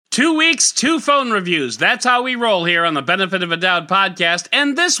2 weeks, 2 phone reviews. That's how we roll here on the Benefit of a Doubt podcast.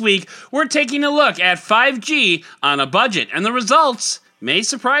 And this week, we're taking a look at 5G on a budget. And the results may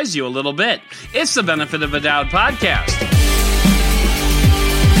surprise you a little bit. It's the Benefit of a Doubt podcast.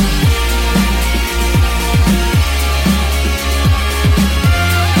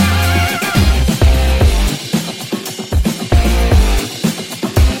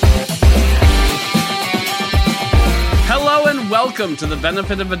 Welcome to the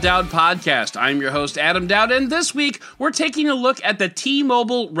Benefit of a Doubt podcast. I'm your host, Adam Dowd, and this week we're taking a look at the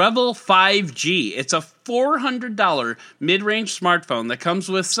T-Mobile Revel 5G. It's a $400 mid-range smartphone that comes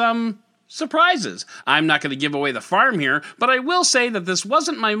with some surprises. I'm not going to give away the farm here, but I will say that this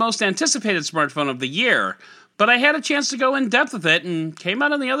wasn't my most anticipated smartphone of the year. But I had a chance to go in depth with it and came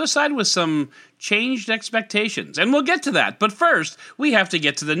out on the other side with some changed expectations. And we'll get to that. But first, we have to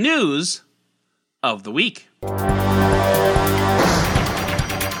get to the news of the week.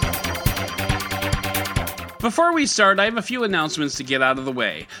 Before we start, I have a few announcements to get out of the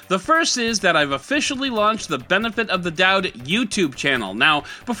way. The first is that I've officially launched the Benefit of the Doubt YouTube channel. Now,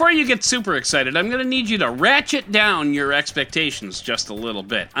 before you get super excited, I'm going to need you to ratchet down your expectations just a little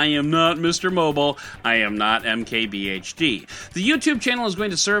bit. I am not Mr. Mobile. I am not MKBHD. The YouTube channel is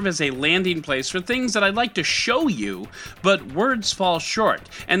going to serve as a landing place for things that I'd like to show you, but words fall short.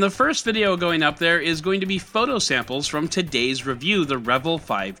 And the first video going up there is going to be photo samples from today's review, the Revel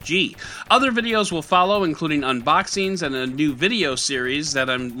 5G. Other videos will follow, including unboxings and a new video series that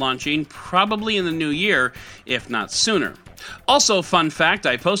I'm launching probably in the new year, if not sooner. Also, fun fact,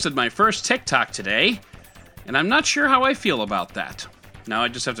 I posted my first TikTok today, and I'm not sure how I feel about that. Now I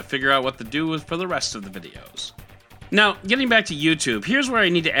just have to figure out what to do for the rest of the videos. Now, getting back to YouTube, here's where I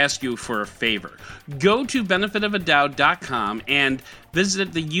need to ask you for a favor. Go to benefitofadoubt.com and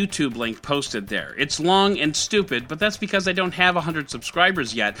visit the YouTube link posted there. It's long and stupid, but that's because I don't have 100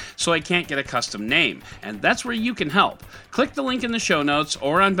 subscribers yet, so I can't get a custom name. And that's where you can help. Click the link in the show notes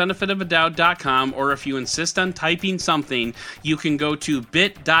or on benefitofadoubt.com, or if you insist on typing something, you can go to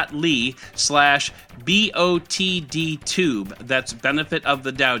bit.ly/BOTDTube. That's Benefit of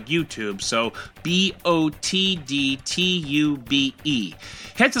the Doubt YouTube, so BOTDTUBE.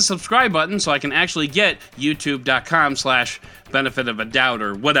 Hit the subscribe button so I can actually get youtube.com/Benefit of a Doubt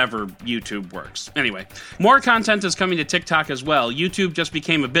or whatever YouTube works. Anyway, more content is coming to TikTok as well. YouTube just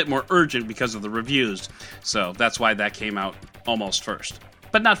became a bit more urgent because of the reviews, so that's why that came out almost first.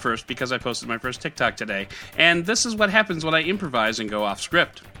 But not first, because I posted my first TikTok today, and this is what happens when I improvise and go off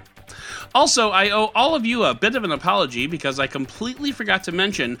script. Also, I owe all of you a bit of an apology because I completely forgot to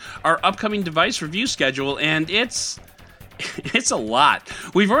mention our upcoming device review schedule, and it's a lot.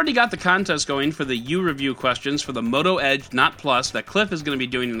 We've already got the contest going for the U-Review questions for the Moto Edge Not Plus that Cliff is going to be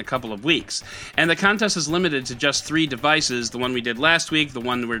doing in a couple of weeks. And the contest is limited to just 3 devices, the one we did last week, the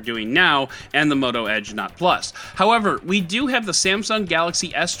one we're doing now, and the Moto Edge Not Plus. However, we do have the Samsung Galaxy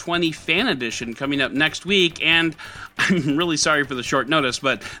S20 Fan Edition coming up next week, and I'm really sorry for the short notice,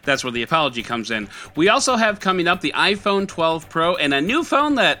 but that's where the apology comes in. We also have coming up the iPhone 12 Pro and a new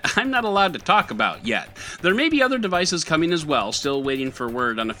phone that I'm not allowed to talk about yet. There may be other devices coming as well, still waiting for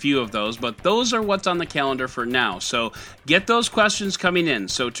word on a few of those, but those are what's on the calendar for now, so get those questions coming in.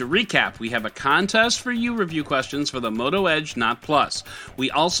 So to recap, we have a contest for you review questions for the Moto Edge Not Plus. We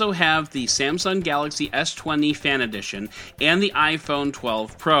also have the Samsung Galaxy S20 Fan Edition and the iPhone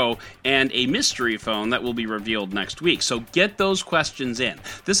 12 Pro and a mystery phone that will be revealed next week. So get those questions in.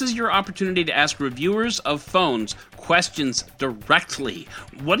 This is your opportunity to ask reviewers of phones questions directly.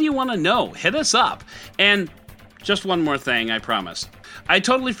 What do you want to know? Hit us up. And just one more thing, I promise. I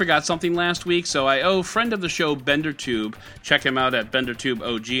totally forgot something last week, so I owe friend of the show, BenderTube, check him out at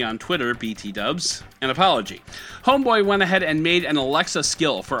BenderTubeOG on Twitter, BT-dubs, an apology. Homeboy went ahead and made an Alexa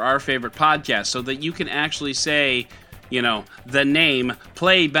skill for our favorite podcast so that you can actually say, you know, the name,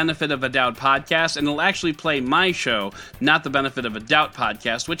 play Benefit of a Doubt podcast, and it'll actually play my show, not the Benefit of a Doubt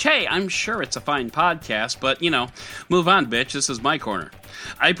podcast, which, hey, I'm sure it's a fine podcast, but, you know, move on, bitch, this is my corner.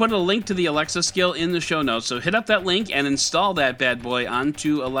 I put a link to the Alexa skill in the show notes, so hit up that link and install that bad boy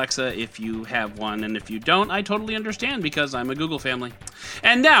onto Alexa if you have one, and if you don't, I totally understand because I'm a Google family.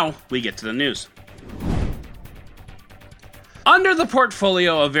 And now, we get to the news. Under the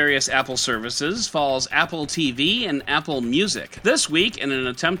portfolio of various Apple services falls Apple TV and Apple Music. This week, in an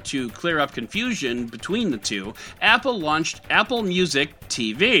attempt to clear up confusion between the two, Apple launched Apple Music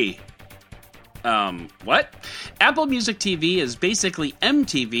TV. What? Apple Music TV is basically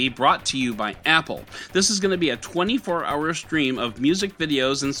MTV brought to you by Apple. This is going to be a 24-hour stream of music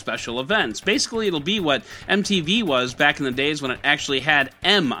videos and special events. Basically, it'll be what MTV was back in the days when it actually had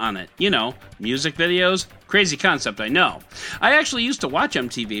M on it. You know, music videos, Crazy concept, I know. I actually used to watch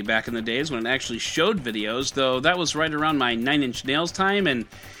MTV back in the days when it actually showed videos, though that was right around my Nine Inch Nails time, and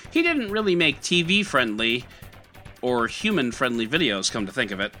he didn't really make TV-friendly or human-friendly videos, come to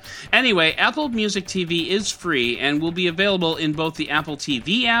think of it. Anyway, Apple Music TV is free and will be available in both the Apple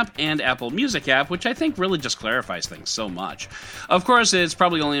TV app and Apple Music app, which I think really just clarifies things so much. Of course, it's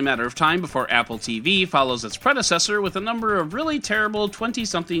probably only a matter of time before Apple TV follows its predecessor with a number of really terrible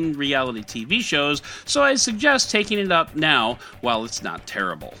 20-something reality TV shows, so I suggest taking it up now while it's not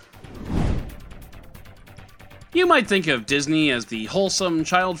terrible. You might think of Disney as the wholesome,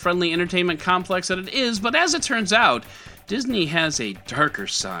 child-friendly entertainment complex that it is, but as it turns out, Disney has a darker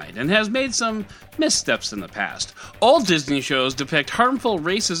side and has made some missteps in the past. Old Disney shows depict harmful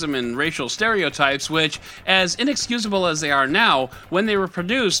racism and racial stereotypes, which, as inexcusable as they are now, when they were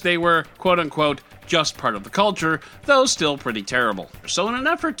produced, they were, quote-unquote, just part of the culture, though still pretty terrible. So in an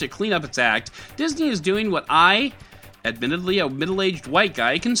effort to clean up its act, Disney is doing what I, admittedly a middle-aged white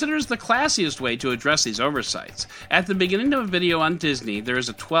guy, considers the classiest way to address these oversights. At the beginning of a video on Disney, there is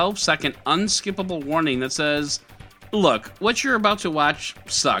a 12-second unskippable warning that says, "Look, what you're about to watch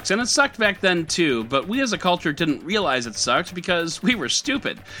sucks." And it sucked back then too, but we as a culture didn't realize it sucked because we were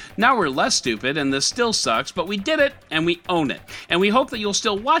stupid. Now we're less stupid and this still sucks, but we did it and we own it. And we hope that you'll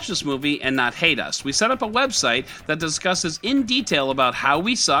still watch this movie and not hate us. We set up a website that discusses in detail about how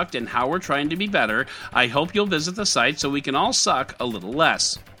we sucked and how we're trying to be better. I hope you'll visit the site so we can all suck a little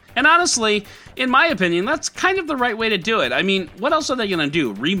less. And honestly, in my opinion, that's kind of the right way to do it. I mean, what else are they going to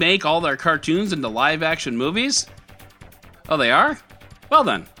do? Remake all their cartoons into live-action movies? Oh, they are? Well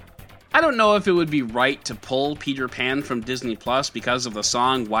then. I don't know if it would be right to pull Peter Pan from Disney Plus because of the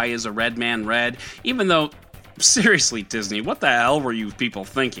song Why Is a Red Man Red, even though, seriously Disney, what the hell were you people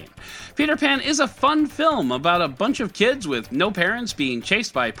thinking? Peter Pan is a fun film about a bunch of kids with no parents being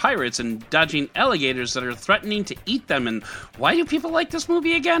chased by pirates and dodging alligators that are threatening to eat them, and why do people like this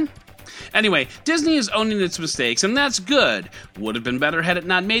movie again? Anyway, Disney is owning its mistakes, and that's good. Would have been better had it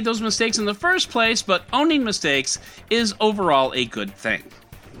not made those mistakes in the first place, but owning mistakes is overall a good thing.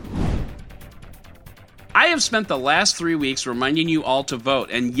 I have spent the last 3 weeks reminding you all to vote,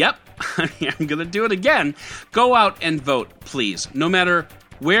 and yep, I'm gonna do it again. Go out and vote, please. No matter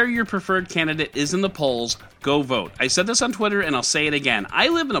where your preferred candidate is in the polls, go vote. I said this on Twitter and I'll say it again. I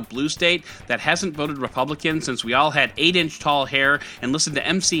live in a blue state that hasn't voted Republican since we all had 8-inch tall hair and listened to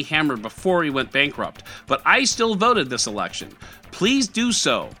MC Hammer before he went bankrupt. But I still voted this election. Please do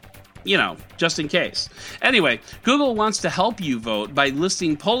so. You know, just in case. Anyway, Google wants to help you vote by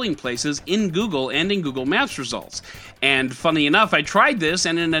listing polling places in Google and in Google Maps results. And funny enough, I tried this,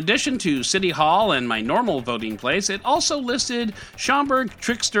 and in addition to City Hall and my normal voting place, it also listed Schaumburg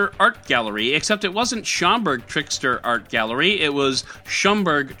Trickster Art Gallery, except it wasn't Schaumburg Trickster Art Gallery, it was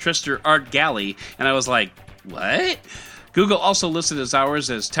Schaumburg Trickster Art Galley, and I was like, what? Google also listed its hours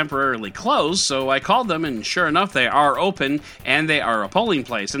as temporarily closed, so I called them, and sure enough, they are open, and they are a polling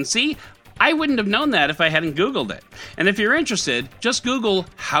place. And see, I wouldn't have known that if I hadn't Googled it. And if you're interested, just Google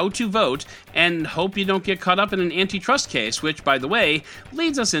how to vote, and hope you don't get caught up in an antitrust case, which, by the way,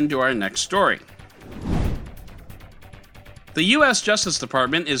 leads us into our next story. The U.S. Justice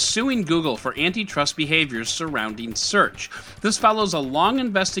Department is suing Google for antitrust behaviors surrounding search. This follows a long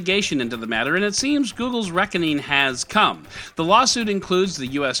investigation into the matter, and it seems Google's reckoning has come. The lawsuit includes the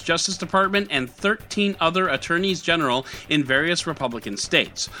U.S. Justice Department and 13 other attorneys general in various Republican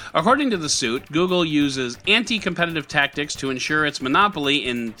states. According to the suit, Google uses anti-competitive tactics to ensure its monopoly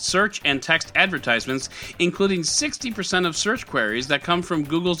in search and text advertisements, including 60% of search queries that come from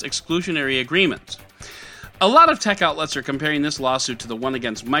Google's exclusionary agreements. A lot of tech outlets are comparing this lawsuit to the one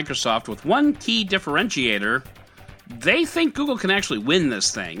against Microsoft with one key differentiator. They think Google can actually win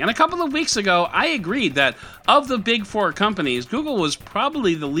this thing. And a couple of weeks ago, I agreed that of the big four companies, Google was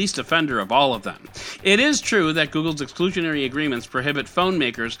probably the least offender of all of them. It is true that Google's exclusionary agreements prohibit phone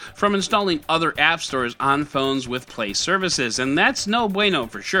makers from installing other app stores on phones with Play services, and that's no bueno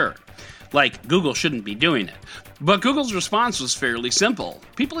for sure. Like, Google shouldn't be doing it. But Google's response was fairly simple.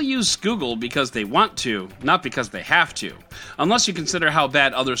 People use Google because they want to, not because they have to. Unless you consider how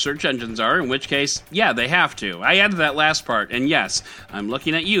bad other search engines are, in which case, yeah, they have to. I added that last part, and yes, I'm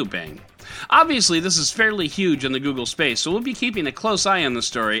looking at you, Bing. Obviously, this is fairly huge in the Google space, so we'll be keeping a close eye on the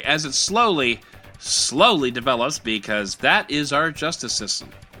story as it slowly develops, because that is our justice system.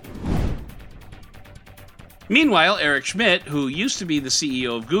 Meanwhile, Eric Schmidt, who used to be the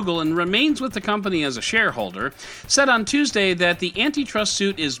CEO of Google and remains with the company as a shareholder, said on Tuesday that the antitrust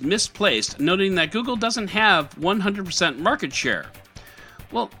suit is misplaced, noting that Google doesn't have 100% market share.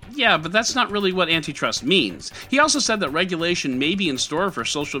 Well, yeah, but that's not really what antitrust means. He also said that regulation may be in store for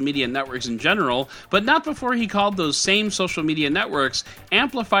social media networks in general, but not before he called those same social media networks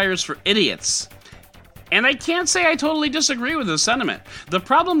amplifiers for idiots. And I can't say I totally disagree with this sentiment. The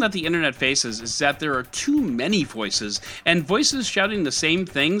problem that the internet faces is that there are too many voices, and voices shouting the same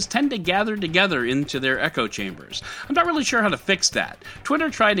things tend to gather together into their echo chambers. I'm not really sure how to fix that. Twitter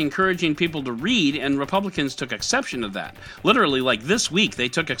tried encouraging people to read, and Republicans took exception to that. Literally, like this week, they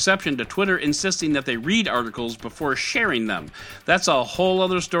took exception to Twitter insisting that they read articles before sharing them. That's a whole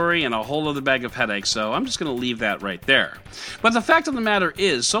other story and a whole other bag of headaches, so I'm just going to leave that right there. But the fact of the matter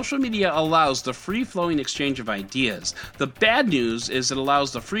is, social media allows the free-flowing exchange of ideas. The bad news is it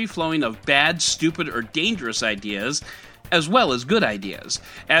allows the free flowing of bad, stupid, or dangerous ideas, as well as good ideas.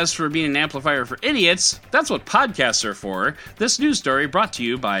 As for being an amplifier for idiots, that's what podcasts are for. This news story brought to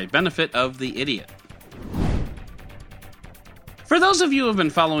you by Benefit of the Idiot. For those of you who have been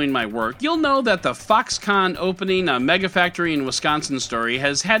following my work, you'll know that the Foxconn opening a mega factory in Wisconsin story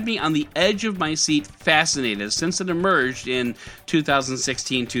has had me on the edge of my seat fascinated since it emerged in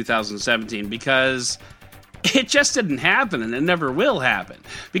 2016-2017, because it just didn't happen, and it never will happen.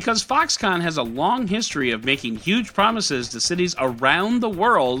 Because Foxconn has a long history of making huge promises to cities around the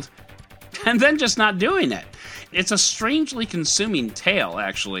world and then just not doing it. It's a strangely consuming tale,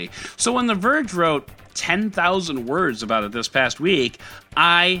 actually. So when The Verge wrote 10,000 words about it this past week,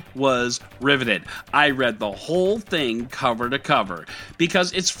 I was riveted. I read the whole thing cover to cover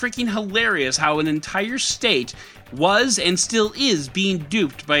because it's freaking hilarious how an entire state was and still is being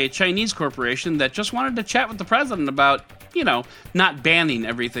duped by a Chinese corporation that just wanted to chat with the president about, not banning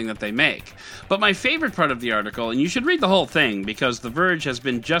everything that they make. But my favorite part of the article, and you should read the whole thing because The Verge has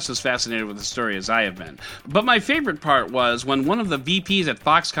been just as fascinated with the story as I have been. But my favorite part was when one of the VPs at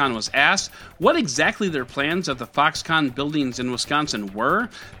Foxconn was asked what exactly their plans at the Foxconn buildings in Wisconsin were.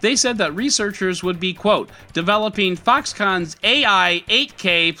 They said that researchers would be, quote, developing Foxconn's AI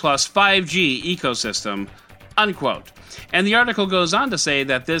 8K plus 5G ecosystem, unquote. And the article goes on to say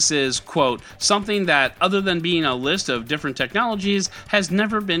that this is, quote, something that, other than being a list of different technologies, has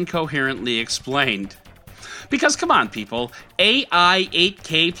never been coherently explained. Because, come on, people, AI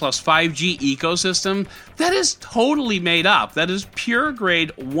 8K plus 5G ecosystem, that is totally made up. That is pure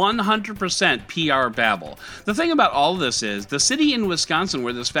grade 100% PR babble. The thing about all of this is, the city in Wisconsin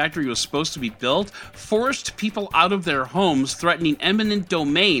where this factory was supposed to be built forced people out of their homes, threatening eminent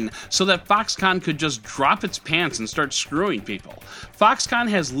domain so that Foxconn could just drop its pants and start screwing people. Foxconn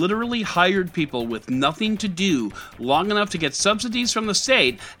has literally hired people with nothing to do long enough to get subsidies from the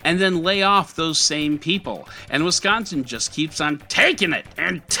state and then lay off those same people. And Wisconsin just keeps on taking it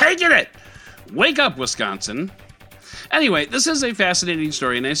and taking it. Wake up, Wisconsin. Anyway, this is a fascinating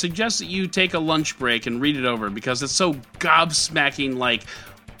story, and I suggest that you take a lunch break and read it over because it's so gobsmacking like,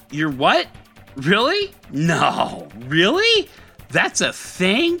 you're what? Really? No. Really? That's a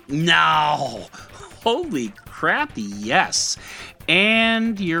thing? No. Holy crap, yes.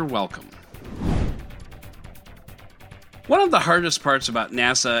 And you're welcome. One of the hardest parts about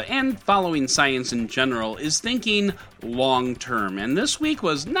NASA and following science in general is thinking long-term, and this week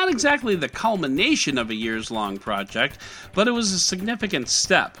was not exactly the culmination of a years-long project, but it was a significant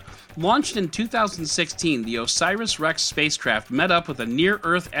step. Launched in 2016, the OSIRIS-REx spacecraft met up with a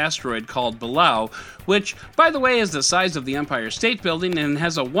near-Earth asteroid called Belau, which, by the way, is the size of the Empire State Building and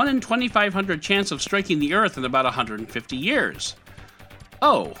has a 1 in 2,500 chance of striking the Earth in about 150 years.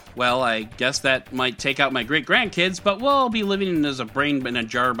 Oh, well, I guess that might take out my great-grandkids, but we'll be living as a brain in a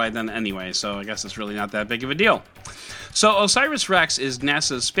jar by then anyway, so I guess it's really not that big of a deal. So OSIRIS-REx is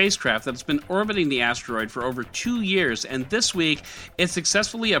NASA's spacecraft that's been orbiting the asteroid for over 2 years, and this week it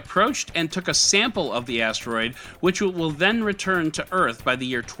successfully approached and took a sample of the asteroid, which will then return to Earth by the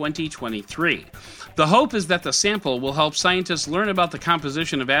year 2023. The hope is that the sample will help scientists learn about the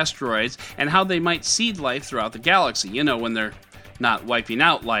composition of asteroids and how they might seed life throughout the galaxy, when they're not wiping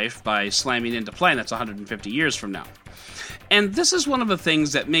out life by slamming into planets 150 years from now. And this is one of the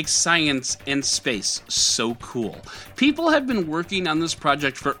things that makes science and space so cool. People have been working on this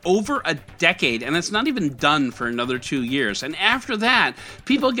project for over a decade, and it's not even done for another 2 years. And after that,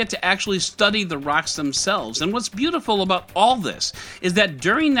 people get to actually study the rocks themselves. And what's beautiful about all this is that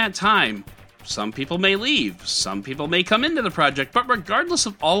during that time, some people may leave, some people may come into the project, but regardless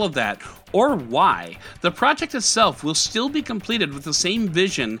of all of that, or why, the project itself will still be completed with the same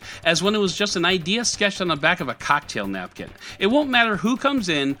vision as when it was just an idea sketched on the back of a cocktail napkin. It won't matter who comes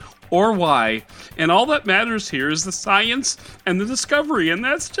in or why, and all that matters here is the science and the discovery, and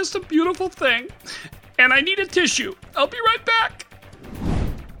that's just a beautiful thing. And I need a tissue. I'll be right back.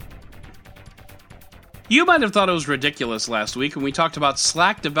 You might have thought it was ridiculous last week when we talked about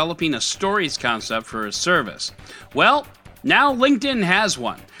Slack developing a stories concept for a service. Well, now LinkedIn has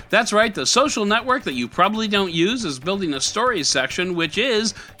one. That's right, the social network that you probably don't use is building a stories section, which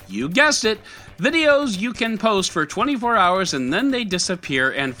is, you guessed it, videos you can post for 24 hours and then they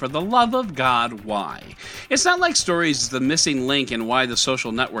disappear, and for the love of God, why? It's not like stories is the missing link and why the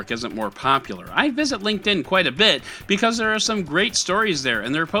social network isn't more popular. I visit LinkedIn quite a bit because there are some great stories there,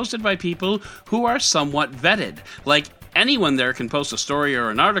 and they're posted by people who are somewhat vetted. Like, anyone there can post a story or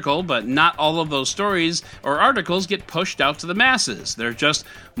an article, but not all of those stories or articles get pushed out to the masses. They're just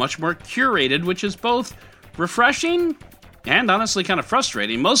much more curated, which is both refreshing and honestly kind of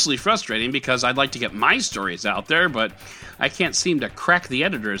frustrating. Mostly frustrating because I'd like to get my stories out there, but I can't seem to crack the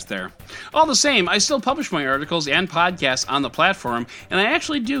editors there. All the same, I still publish my articles and podcasts on the platform, and I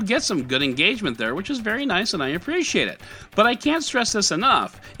actually do get some good engagement there, which is very nice and I appreciate it. But I can't stress this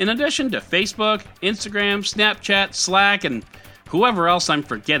enough. In addition to Facebook, Instagram, Snapchat, Slack, and whoever else I'm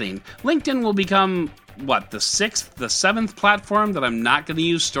forgetting, LinkedIn will become, the 6th, the 7th platform that I'm not going to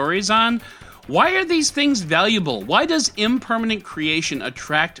use stories on? Why are these things valuable? Why does impermanent creation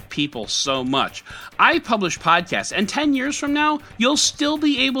attract people so much? I publish podcasts, and 10 years from now, you'll still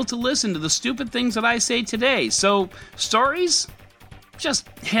be able to listen to the stupid things that I say today. So, stories? Just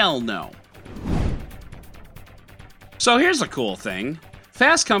hell no. So here's a cool thing.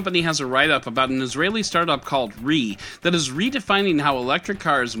 Fast Company has a write-up about an Israeli startup called Re that is redefining how electric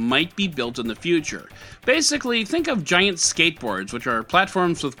cars might be built in the future. Basically, think of giant skateboards, which are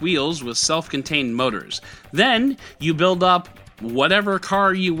platforms with wheels with self-contained motors. Then, you build up whatever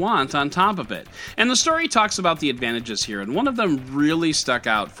car you want on top of it. And the story talks about the advantages here, and one of them really stuck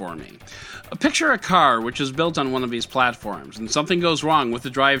out for me. Picture a car which is built on one of these platforms, and something goes wrong with the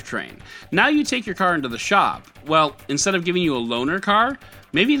drivetrain. Now you take your car into the shop. Well, instead of giving you a loaner car,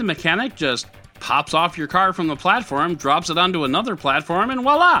 maybe the mechanic just pops off your car from the platform, drops it onto another platform, and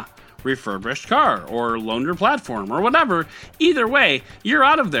voila! Refurbished car, or loaner platform, or whatever. Either way, you're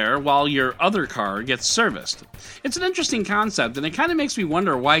out of there while your other car gets serviced. It's an interesting concept, and it kind of makes me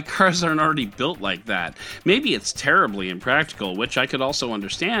wonder why cars aren't already built like that. Maybe it's terribly impractical, which I could also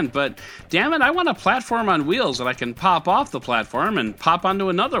understand, but damn it, I want a platform on wheels that I can pop off the platform and pop onto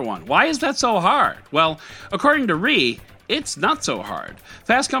another one. Why is that so hard? Well, according to Re, it's not so hard.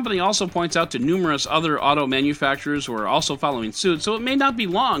 Fast Company also points out to numerous other auto manufacturers who are also following suit, so it may not be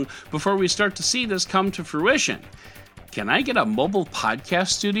long before we start to see this come to fruition. Can I get a mobile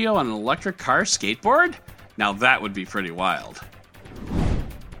podcast studio on an electric car skateboard? Now that would be pretty wild.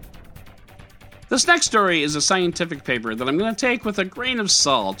 This next story is a scientific paper that I'm going to take with a grain of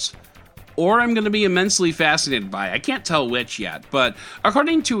salt, or I'm going to be immensely fascinated by. I can't tell which yet, but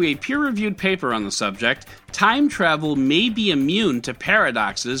according to a peer-reviewed paper on the subject, time travel may be immune to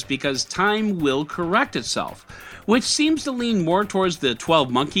paradoxes because time will correct itself, which seems to lean more towards the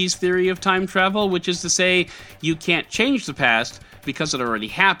 12 Monkeys theory of time travel, which is to say you can't change the past because it already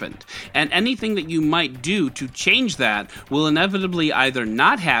happened, and anything that you might do to change that will inevitably either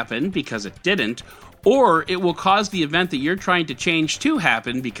not happen because it didn't, or it will cause the event that you're trying to change to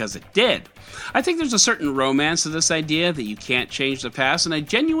happen because it did. I think there's a certain romance to this idea that you can't change the past, and I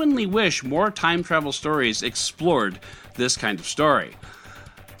genuinely wish more time travel stories explored this kind of story.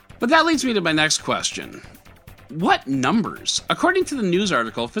 But that leads me to my next question. What numbers? According to the news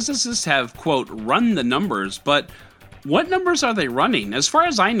article, physicists have, quote, run the numbers, but what numbers are they running? As far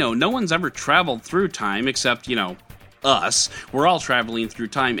as I know, no one's ever traveled through time except, us. We're all traveling through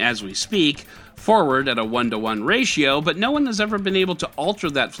time as we speak, forward at a 1-to-1 ratio, but no one has ever been able to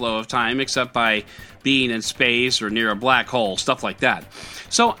alter that flow of time except by being in space or near a black hole, stuff like that.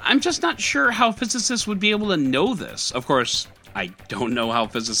 So I'm just not sure how physicists would be able to know this. Of course, I don't know how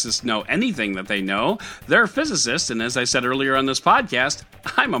physicists know anything that they know. They're physicists, and as I said earlier on this podcast,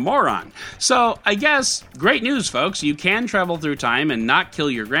 I'm a moron. So I guess, great news, folks. You can travel through time and not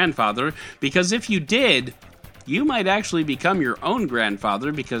kill your grandfather, because if you did, you might actually become your own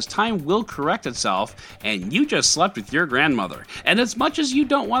grandfather because time will correct itself and you just slept with your grandmother. And as much as you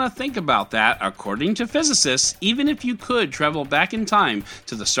don't want to think about that, according to physicists, even if you could travel back in time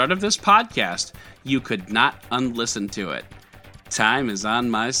to the start of this podcast, you could not unlisten to it. Time is on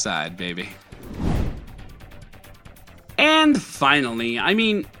my side, baby. And finally,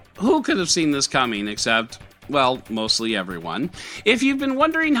 who could have seen this coming except, well, mostly everyone. If you've been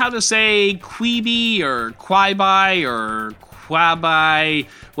wondering how to say Quibi or Quibi or Quibi,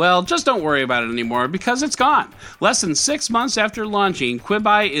 well, just don't worry about it anymore because it's gone. Less than 6 months after launching,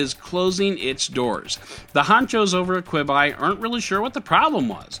 Quibi is closing its doors. The honchos over at Quibi aren't really sure what the problem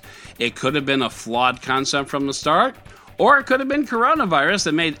was. It could have been a flawed concept from the start, Or it could have been coronavirus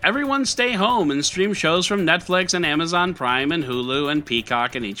that made everyone stay home and stream shows from Netflix and Amazon Prime and Hulu and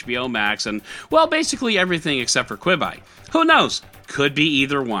Peacock and HBO Max and, well, basically everything except for Quibi. Who knows? Could be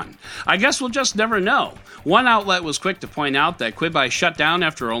either one. I guess we'll just never know. One outlet was quick to point out that Quibi shut down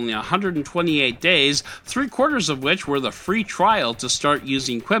after only 128 days, 3/4 of which were the free trial to start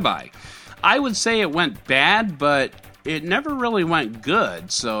using Quibi. I would say it went bad, but it never really went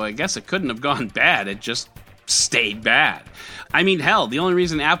good, so I guess it couldn't have gone bad, it just stayed bad. I mean, hell, the only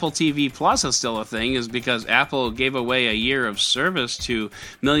reason Apple TV Plus is still a thing is because Apple gave away a year of service to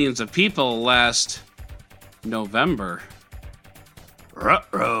millions of people last November.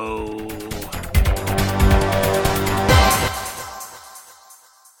 Ruh-roh.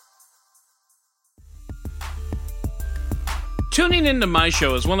 Tuning into my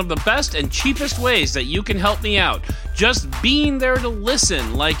show is one of the best and cheapest ways that you can help me out. Just being there to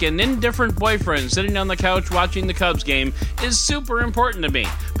listen, like an indifferent boyfriend sitting on the couch watching the Cubs game, is super important to me.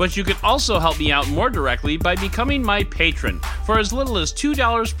 But you can also help me out more directly by becoming my patron. For as little as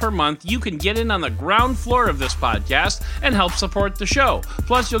 $2 per month, you can get in on the ground floor of this podcast and help support the show.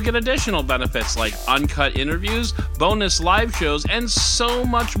 Plus, you'll get additional benefits like uncut interviews, bonus live shows, and so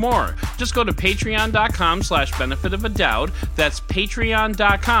much more. Just go to patreon.com/benefitofadoud. That's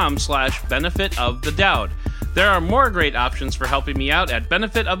patreon.com/benefitofadoud. There are more great options for helping me out at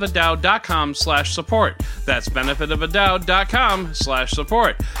benefitofadoud.com/support. That's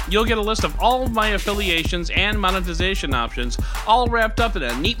benefitofadoud.com/support. You'll get a list of all of my affiliations and monetization options, all wrapped up in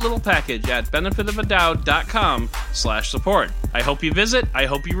a neat little package at benefitofadoud.com/support. I hope you visit, I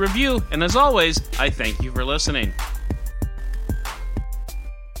hope you review, and as always, I thank you for listening.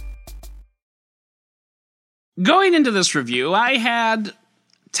 Going into this review, I had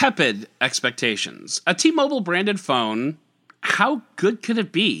tepid expectations. A T-Mobile branded phone, how good could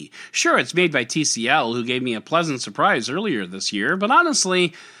it be? Sure, it's made by TCL, who gave me a pleasant surprise earlier this year, but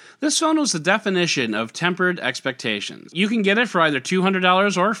honestly, this phone was the definition of tempered expectations. You can get it for either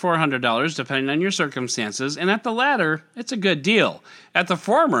 $200 or $400, depending on your circumstances, and at the latter, it's a good deal. At the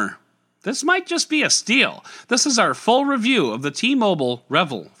former, this might just be a steal. This is our full review of the T-Mobile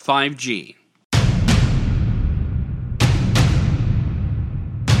Revel 5G.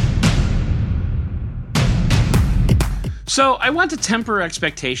 So I want to temper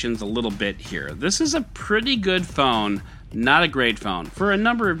expectations a little bit here. This is a pretty good phone, not a great phone, for a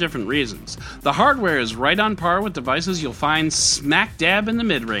number of different reasons. The hardware is right on par with devices you'll find smack dab in the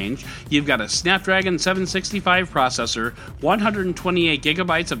mid-range. You've got a Snapdragon 765 processor, 128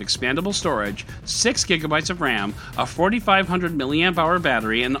 gigabytes of expandable storage, 6 gigabytes of RAM, a 4500 milliamp hour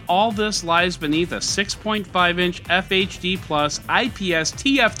battery, and all this lies beneath a 6.5-inch FHD Plus IPS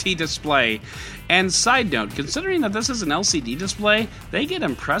TFT display. And side note, considering that this is an LCD display, they get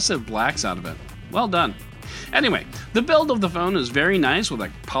impressive blacks out of it. Well done. Anyway, the build of the phone is very nice with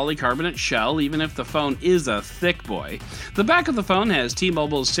a polycarbonate shell, even if the phone is a thick boy. The back of the phone has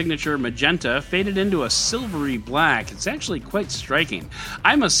T-Mobile's signature magenta faded into a silvery black. It's actually quite striking.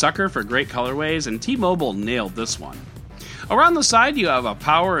 I'm a sucker for great colorways, and T-Mobile nailed this one. Around the side, you have a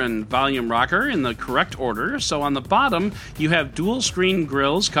power and volume rocker in the correct order, so on the bottom, you have dual screen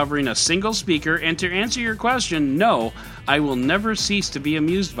grills covering a single speaker, and to answer your question, no, I will never cease to be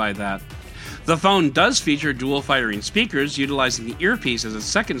amused by that. The phone does feature dual firing speakers, utilizing the earpiece as a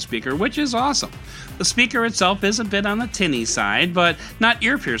second speaker, which is awesome. The speaker itself is a bit on the tinny side, but not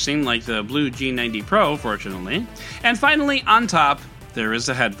ear-piercing like the Blue G90 Pro, fortunately. And finally, on top, there is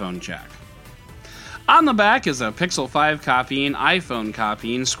a headphone jack. On the back is a Pixel 5 copying, iPhone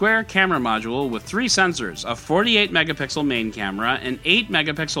copying, square camera module with 3 sensors, a 48 megapixel main camera, an 8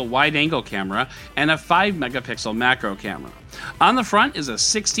 megapixel wide angle camera, and a 5 megapixel macro camera. On the front is a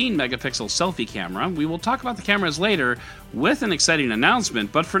 16 megapixel selfie camera. We will talk about the cameras later with an exciting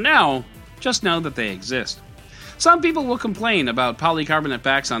announcement, but for now, just know that they exist. Some people will complain about polycarbonate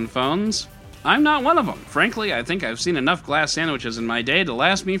backs on phones. I'm not one of them. Frankly, I think I've seen enough glass sandwiches in my day to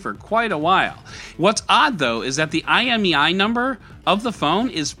last me for quite a while. What's odd, though, is that the IMEI number of the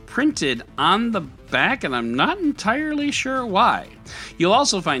phone is printed on the back, and I'm not entirely sure why. You'll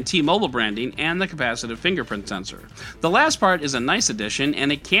also find T-Mobile branding and the capacitive fingerprint sensor. The last part is a nice addition,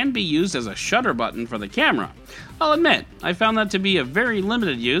 and it can be used as a shutter button for the camera. I'll admit, I found that to be a very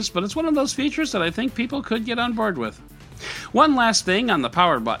limited use, but it's one of those features that I think people could get on board with. One last thing on the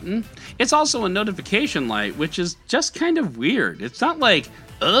power button, it's also a notification light, which is just kind of weird. It's not like,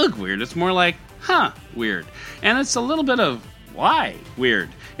 ugh, weird, it's more like, huh, weird. And it's a little bit of, why, weird.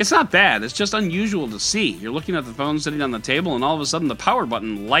 It's not bad, it's just unusual to see. You're looking at the phone sitting on the table and all of a sudden the power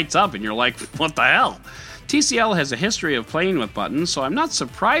button lights up and you're like, what the hell? TCL has a history of playing with buttons, so I'm not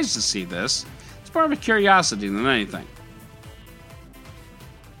surprised to see this. It's more of a curiosity than anything.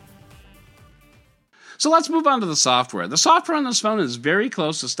 So let's move on to the software. The software on this phone is very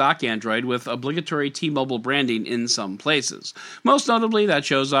close to stock Android with obligatory T-Mobile branding in some places. Most notably, that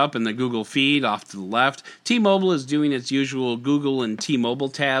shows up in the Google feed off to the left. T-Mobile is doing its usual Google and T-Mobile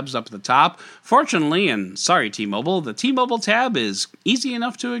tabs up at the top. Fortunately, and sorry T-Mobile, the T-Mobile tab is easy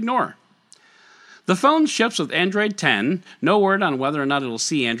enough to ignore. The phone ships with Android 10. No word on whether or not it'll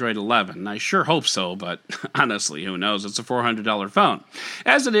see Android 11. I sure hope so, but honestly, who knows? It's a $400 phone.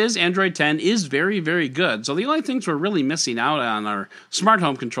 As it is, Android 10 is very, very good, so the only things we're really missing out on are smart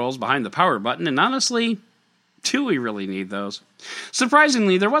home controls behind the power button, and honestly, do we really need those?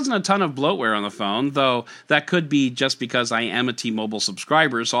 Surprisingly, there wasn't a ton of bloatware on the phone, though that could be just because I am a T-Mobile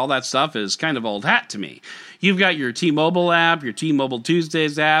subscriber, so all that stuff is kind of old hat to me. You've got your T-Mobile app, your T-Mobile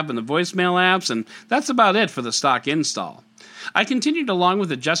Tuesdays app, and the voicemail apps, and that's about it for the stock install. I continued along with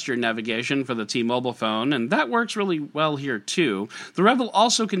the gesture navigation for the T-Mobile phone, and that works really well here too. The Revel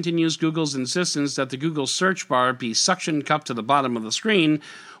also continues Google's insistence that the Google search bar be suction cupped to the bottom of the screen.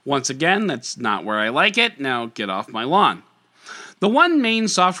 Once again, that's not where I like it. Now get off my lawn. The one main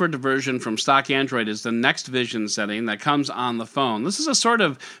software diversion from stock Android is the Next Vision setting that comes on the phone. This is a sort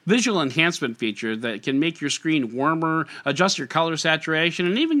of visual enhancement feature that can make your screen warmer, adjust your color saturation,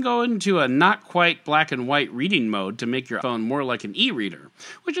 and even go into a not quite black and white reading mode to make your phone more like an e-reader,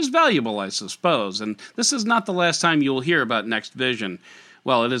 which is valuable, I suppose. And this is not the last time you'll hear about Next Vision.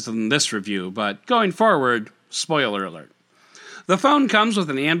 Well, it is in this review, but going forward, spoiler alert. The phone comes with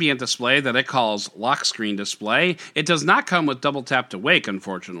an ambient display that it calls lock screen display. It does not come with double tap to wake,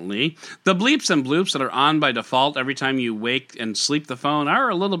 unfortunately. The bleeps and bloops that are on by default every time you wake and sleep the phone are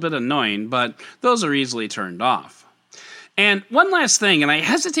a little bit annoying, but those are easily turned off. And one last thing, and I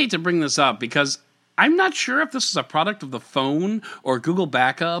hesitate to bring this up because I'm not sure if this is a product of the phone or Google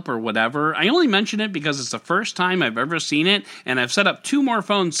Backup or whatever. I only mention it because it's the first time I've ever seen it, and I've set up 2 more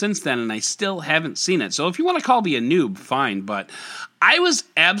phones since then, and I still haven't seen it. So if you want to call me a noob, fine, but I was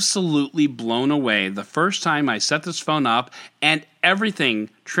absolutely blown away the first time I set this phone up, and everything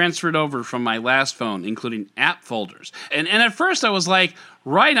transferred over from my last phone, including app folders. And at first I was like,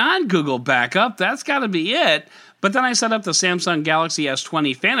 right on, Google Backup, that's got to be it. But then I set up the Samsung Galaxy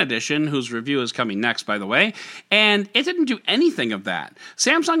S20 Fan Edition, whose review is coming next, by the way, and it didn't do anything of that.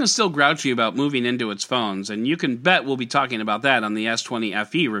 Samsung is still grouchy about moving into its phones, and you can bet we'll be talking about that on the S20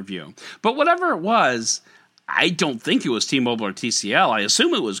 FE review. But whatever it was, I don't think it was T-Mobile or TCL. I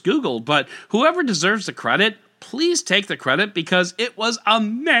assume it was Google, but whoever deserves the credit, please take the credit because it was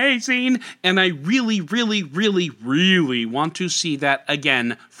amazing, and I really, really, really, really want to see that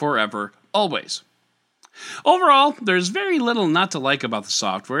again forever, always. Overall, there's very little not to like about the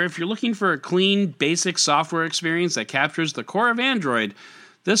software. If you're looking for a clean, basic software experience that captures the core of Android,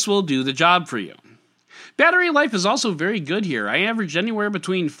 this will do the job for you. Battery life is also very good here. I average anywhere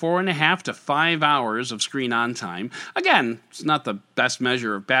between 4.5 to 5 hours of screen on time. Again, it's not the best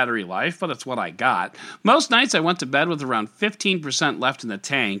measure of battery life, but it's what I got. Most nights I went to bed with around 15% left in the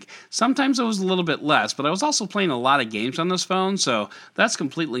tank. Sometimes it was a little bit less, but I was also playing a lot of games on this phone, so that's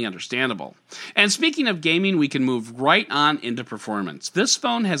completely understandable. And speaking of gaming, we can move right on into performance. This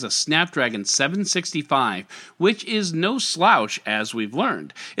phone has a Snapdragon 765, which is no slouch, as we've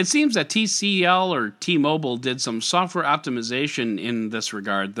learned. It seems that TCL or T-Mobile did some software optimization in this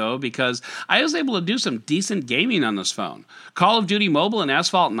regard, though, because I was able to do some decent gaming on this phone. Call of Duty Mobile and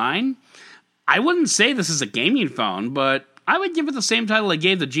Asphalt 9? I wouldn't say this is a gaming phone, but I would give it the same title I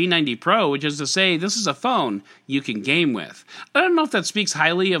gave the G90 Pro, which is to say this is a phone you can game with. I don't know if that speaks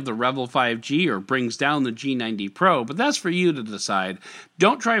highly of the Revel 5G or brings down the G90 Pro, but that's for you to decide.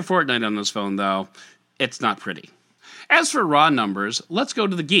 Don't try Fortnite on this phone, though. It's not pretty. As for raw numbers, let's go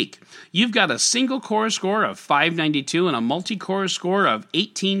to the geek. You've got a single-core score of 592 and a multi-core score of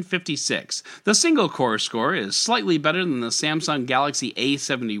 1856. The single-core score is slightly better than the Samsung Galaxy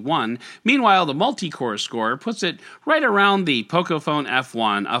A71. Meanwhile, the multi-core score puts it right around the Pocophone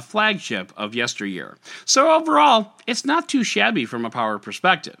F1, a flagship of yesteryear. So overall, it's not too shabby from a power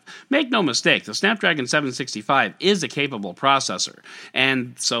perspective. Make no mistake, the Snapdragon 765 is a capable processor,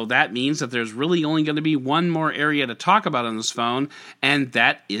 and so that means that there's really only going to be one more area to talk about on this phone, and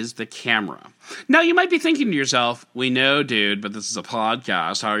that is the camera. Now, you might be thinking to yourself, we know, dude, but this is a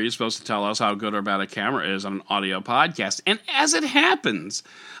podcast. How are you supposed to tell us how good or bad a camera is on an audio podcast? And as it happens,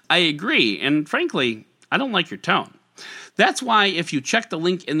 I agree, and frankly, I don't like your tone. That's why if you check the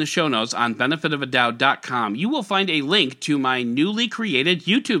link in the show notes on benefitofadoubt.com, you will find a link to my newly created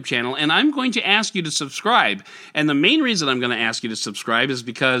YouTube channel, and I'm going to ask you to subscribe. And the main reason I'm going to ask you to subscribe is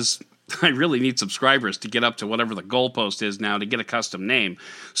because I really need subscribers to get up to whatever the goalpost is now to get a custom name.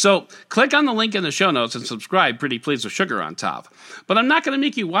 So click on the link in the show notes and subscribe, pretty please, with sugar on top. But I'm not going to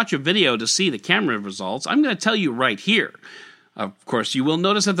make you watch a video to see the camera results. I'm going to tell you right here. Of course, you will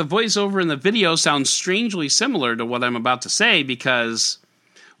notice that the voiceover in the video sounds strangely similar to what I'm about to say because,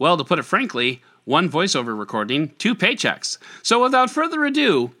 well, to put it frankly, one voiceover recording, 2 paychecks. So without further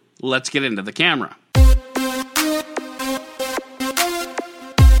ado, let's get into the camera.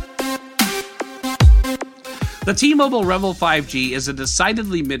 The T-Mobile Revel 5G is a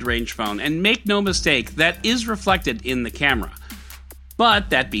decidedly mid-range phone, and make no mistake, that is reflected in the camera. But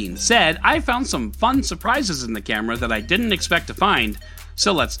that being said, I found some fun surprises in the camera that I didn't expect to find,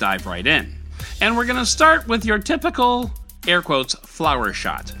 so let's dive right in. And we're going to start with your typical, air quotes, flower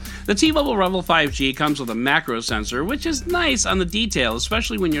shot. The T-Mobile Revel 5G comes with a macro sensor, which is nice on the detail,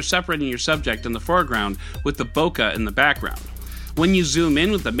 especially when you're separating your subject in the foreground with the bokeh in the background. When you zoom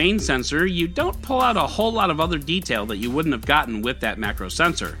in with the main sensor, you don't pull out a whole lot of other detail that you wouldn't have gotten with that macro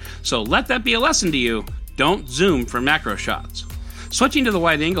sensor. So let that be a lesson to you, don't zoom for macro shots. Switching to the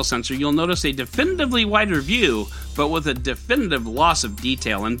wide-angle sensor, you'll notice a definitively wider view, but with a definitive loss of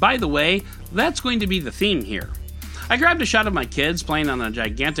detail. And by the way, that's going to be the theme here. I grabbed a shot of my kids playing on a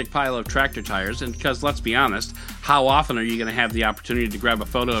gigantic pile of tractor tires, and because, let's be honest, how often are you going to have the opportunity to grab a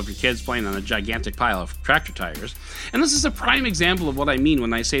photo of your kids playing on a gigantic pile of tractor tires? And this is a prime example of what I mean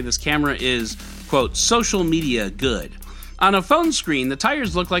when I say this camera is, quote, social media good. On a phone screen, the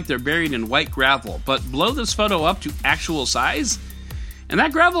tires look like they're buried in white gravel, but blow this photo up to actual size, and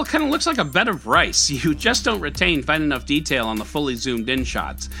that gravel kind of looks like a bed of rice. You just don't retain fine enough detail on the fully zoomed in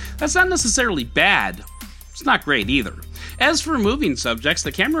shots. That's not necessarily bad. It's not great either. As for moving subjects,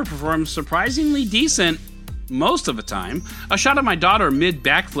 the camera performs surprisingly decent most of the time. A shot of my daughter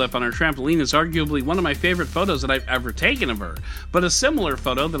mid-backflip on her trampoline is arguably one of my favorite photos that I've ever taken of her. But a similar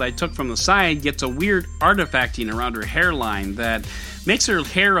photo that I took from the side gets a weird artifacting around her hairline that makes her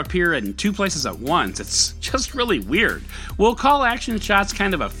hair appear in 2 places at once. It's just really weird. We'll call action shots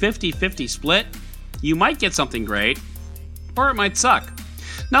kind of a 50-50 split. You might get something great, or it might suck.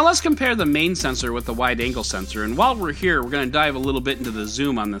 Now let's compare the main sensor with the wide-angle sensor, and while we're here, we're going to dive a little bit into the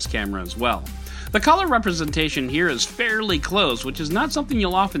zoom on this camera as well. The color representation here is fairly close, which is not something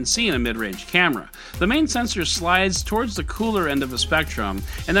you'll often see in a mid-range camera. The main sensor slides towards the cooler end of the spectrum,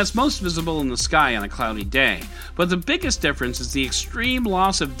 and that's most visible in the sky on a cloudy day. But the biggest difference is the extreme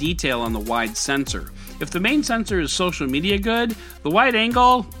loss of detail on the wide sensor. If the main sensor is social media good, the wide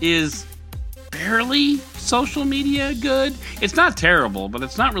angle is barely social media good. It's not terrible, but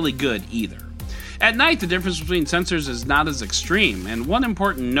it's not really good either. At night, the difference between sensors is not as extreme, and one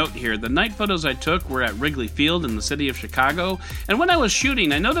important note here, the night photos I took were at Wrigley Field in the city of Chicago, and when I was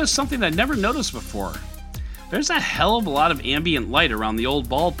shooting, I noticed something I'd never noticed before. There's a hell of a lot of ambient light around the old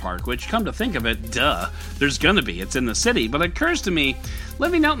ballpark, which, come to think of it, duh, there's gonna be, it's in the city, but it occurs to me,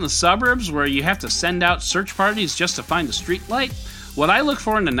 living out in the suburbs where you have to send out search parties just to find a street light, what I look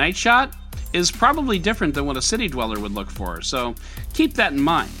for in a night shot is probably different than what a city dweller would look for, so keep that in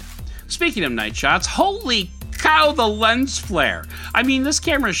mind. Speaking of night shots, holy cow, the lens flare! I mean, this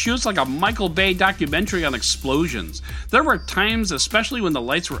camera shoots like a Michael Bay documentary on explosions. There were times, especially when the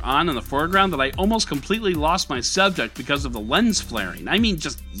lights were on in the foreground, that I almost completely lost my subject because of the lens flaring. I mean,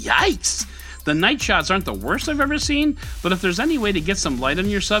 just yikes! The night shots aren't the worst I've ever seen, but if there's any way to get some light on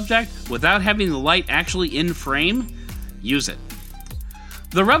your subject without having the light actually in frame, use it.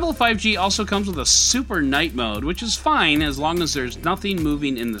 The Revel 5G also comes with a super night mode, which is fine as long as there's nothing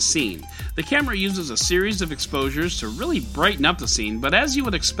moving in the scene. The camera uses a series of exposures to really brighten up the scene, but as you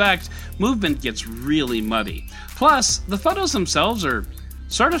would expect, movement gets really muddy. Plus, the photos themselves are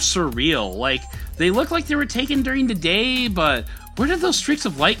sort of surreal, like they look like they were taken during the day, but where did those streaks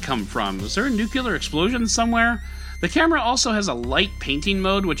of light come from? Was there a nuclear explosion somewhere? The camera also has a light painting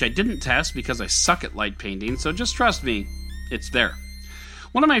mode, which I didn't test because I suck at light painting, so just trust me, it's there.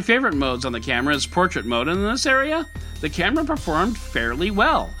 One of my favorite modes on the camera is portrait mode, and in this area, the camera performed fairly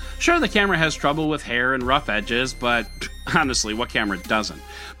well. Sure, the camera has trouble with hair and rough edges, but honestly, what camera doesn't?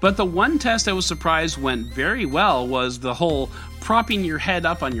 But the one test I was surprised went very well was the whole propping your head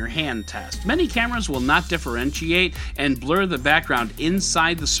up on your hand test. Many cameras will not differentiate and blur the background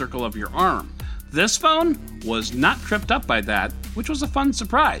inside the circle of your arm. This phone was not tripped up by that, which was a fun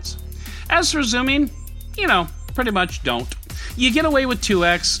surprise. As for zooming, pretty much don't. You get away with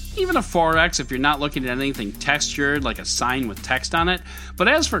 2x, even a 4x if you're not looking at anything textured like a sign with text on it, but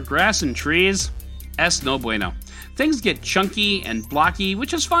as for grass and trees, no bueno. Things get chunky and blocky,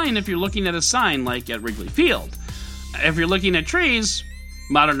 which is fine if you're looking at a sign like at Wrigley Field. If you're looking at trees,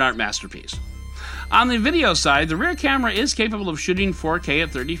 modern art masterpiece. On the video side, the rear camera is capable of shooting 4K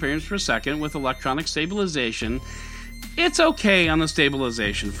at 30 frames per second with electronic stabilization. It's okay on the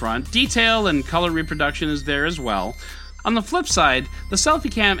stabilization front. Detail and color reproduction is there as well. On the flip side, the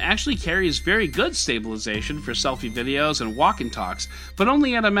selfie cam actually carries very good stabilization for selfie videos and walk and talks, but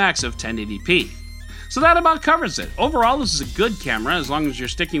only at a max of 1080p. So that about covers it. Overall, this is a good camera as long as you're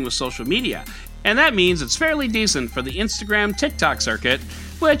sticking with social media, and that means it's fairly decent for the Instagram, TikTok circuit,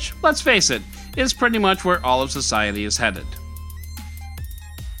 which, let's face it, is pretty much where all of society is headed.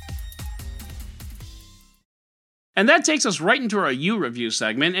 And that takes us right into our U-Review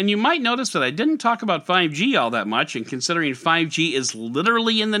segment, and you might notice that I didn't talk about 5G all that much, and considering 5G is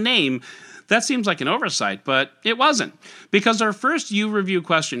literally in the name, that seems like an oversight, but it wasn't. Because our first U-Review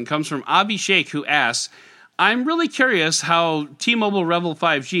question comes from Avi Sheikh, who asks, I'm really curious how T-Mobile Revel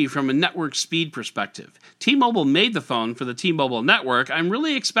 5G from a network speed perspective. T-Mobile made the phone for the T-Mobile network. I'm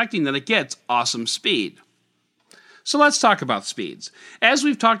really expecting that it gets awesome speed. So let's talk about speeds. As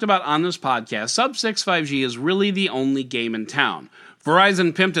we've talked about on this podcast, Sub-6 5G is really the only game in town.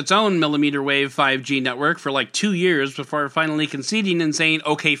 Verizon pimped its own millimeter wave 5G network for like 2 years before finally conceding and saying,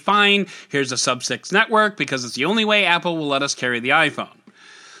 okay, fine, here's a Sub-6 network because it's the only way Apple will let us carry the iPhone.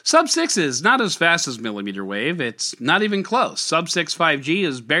 Sub-6 is not as fast as millimeter wave. It's not even close. Sub-6 5G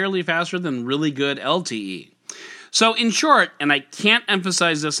is barely faster than really good LTE. So in short, and I can't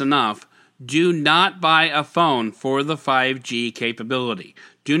emphasize this enough, do not buy a phone for the 5G capability.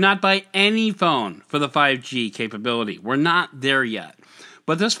 Do not buy any phone for the 5G capability. We're not there yet.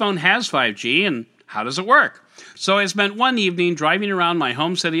 But this phone has 5G, and how does it work? So I spent one evening driving around my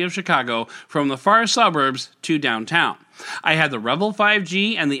home city of Chicago from the far suburbs to downtown. I had the Revel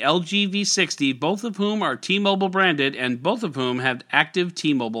 5G and the LG V60, both of whom are T-Mobile branded and both of whom have active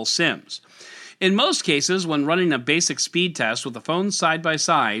T-Mobile SIMs. In most cases, when running a basic speed test with the phones side by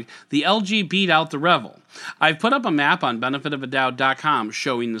side, the LG beat out the Revel. I've put up a map on benefitofadoubt.com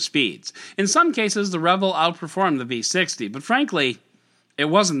showing the speeds. In some cases, the Revel outperformed the V60, but frankly, it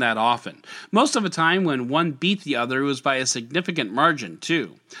wasn't that often. Most of the time, when one beat the other, it was by a significant margin,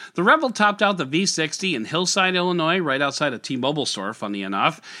 too. The Revel topped out the V60 in Hillside, Illinois, right outside a T-Mobile store, funny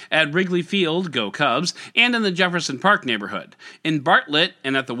enough, at Wrigley Field, go Cubs, and in the Jefferson Park neighborhood. In Bartlett,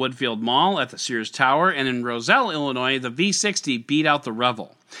 and at the Woodfield Mall, at the Sears Tower, and in Roselle, Illinois, the V60 beat out the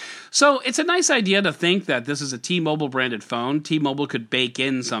Revel. So it's a nice idea to think that this is a T-Mobile branded phone. T-Mobile could bake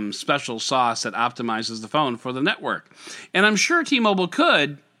in some special sauce that optimizes the phone for the network. And I'm sure T-Mobile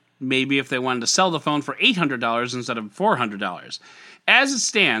could, maybe if they wanted to sell the phone for $800 instead of $400. As it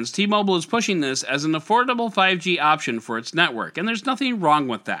stands, T-Mobile is pushing this as an affordable 5G option for its network, and there's nothing wrong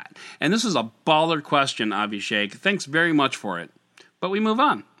with that. And this is a baller question, Avi Sheikh. Thanks very much for it. But we move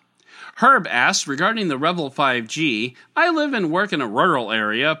on. Herb asks, regarding the Revel 5G, I live and work in a rural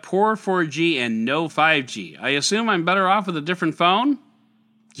area, poor 4G and no 5G. I assume I'm better off with a different phone?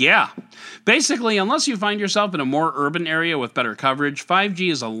 Yeah. Basically, unless you find yourself in a more urban area with better coverage,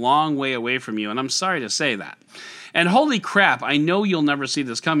 5G is a long way away from you, and I'm sorry to say that. And holy crap, I know you'll never see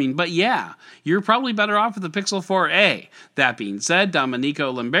this coming, but yeah, you're probably better off with the Pixel 4a. That being said,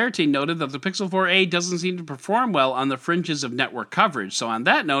 Domenico Lamberti noted that the Pixel 4a doesn't seem to perform well on the fringes of network coverage, so on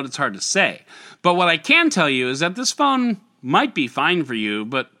that note, it's hard to say. But what I can tell you is that this phone might be fine for you,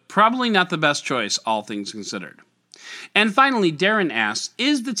 but probably not the best choice, all things considered. And finally, Darren asks,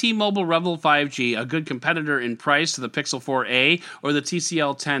 is the T-Mobile Revel 5G a good competitor in price to the Pixel 4a or the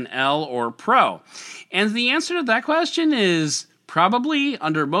TCL 10L or Pro? And the answer to that question is probably,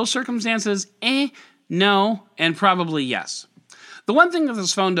 under most circumstances, no, and probably yes. The one thing that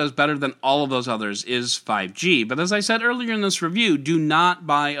this phone does better than all of those others is 5G, but as I said earlier in this review, do not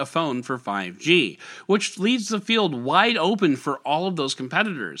buy a phone for 5G, which leaves the field wide open for all of those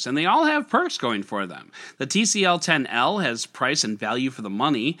competitors, and they all have perks going for them. The TCL 10L has price and value for the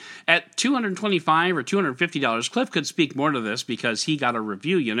money. At $225 or $250, Cliff could speak more to this because he got a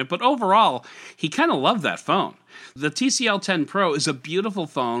review unit, but overall, he kind of loved that phone. The TCL 10 Pro is a beautiful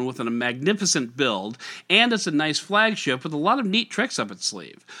phone with a magnificent build, and it's a nice flagship with a lot of neat tricks up its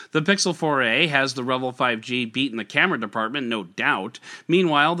sleeve. The Pixel 4a has the Revel 5G beat in the camera department, no doubt.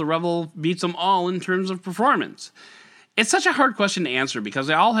 Meanwhile, the Revel beats them all in terms of performance. It's such a hard question to answer because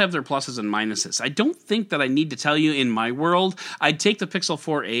they all have their pluses and minuses. I don't think that I need to tell you in my world. I'd take the Pixel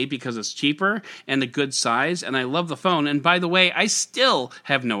 4a because it's cheaper and a good size, and I love the phone, and by the way, I still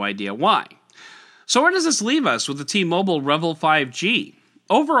have no idea why. So where does this leave us with the T-Mobile Revel 5G?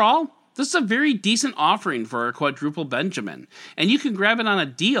 Overall, this is a very decent offering for a quadruple Benjamin, and you can grab it on a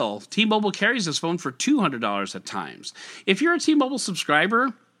deal. T-Mobile carries this phone for $200 at times. If you're a T-Mobile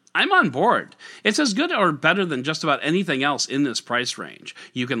subscriber, I'm on board. It's as good or better than just about anything else in this price range.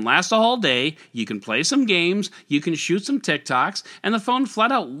 You can last a whole day, you can play some games, you can shoot some TikToks, and the phone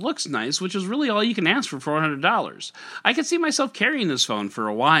flat out looks nice, which is really all you can ask for $400. I could see myself carrying this phone for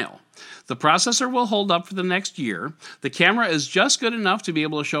a while. The processor will hold up for the next year, the camera is just good enough to be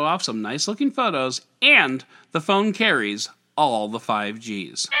able to show off some nice looking photos, and the phone carries all the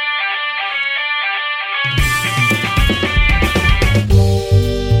 5Gs.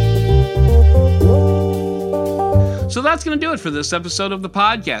 So that's going to do it for this episode of the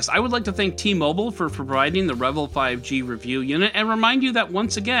podcast. I would like to thank T-Mobile for providing the Revel 5G review unit and remind you that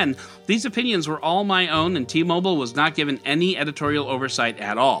once again, these opinions were all my own and T-Mobile was not given any editorial oversight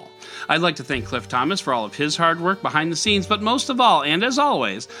at all. I'd like to thank Cliff Thomas for all of his hard work behind the scenes, but most of all, and as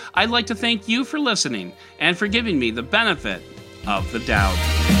always, I'd like to thank you for listening and for giving me the benefit of the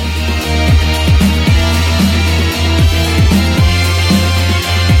doubt.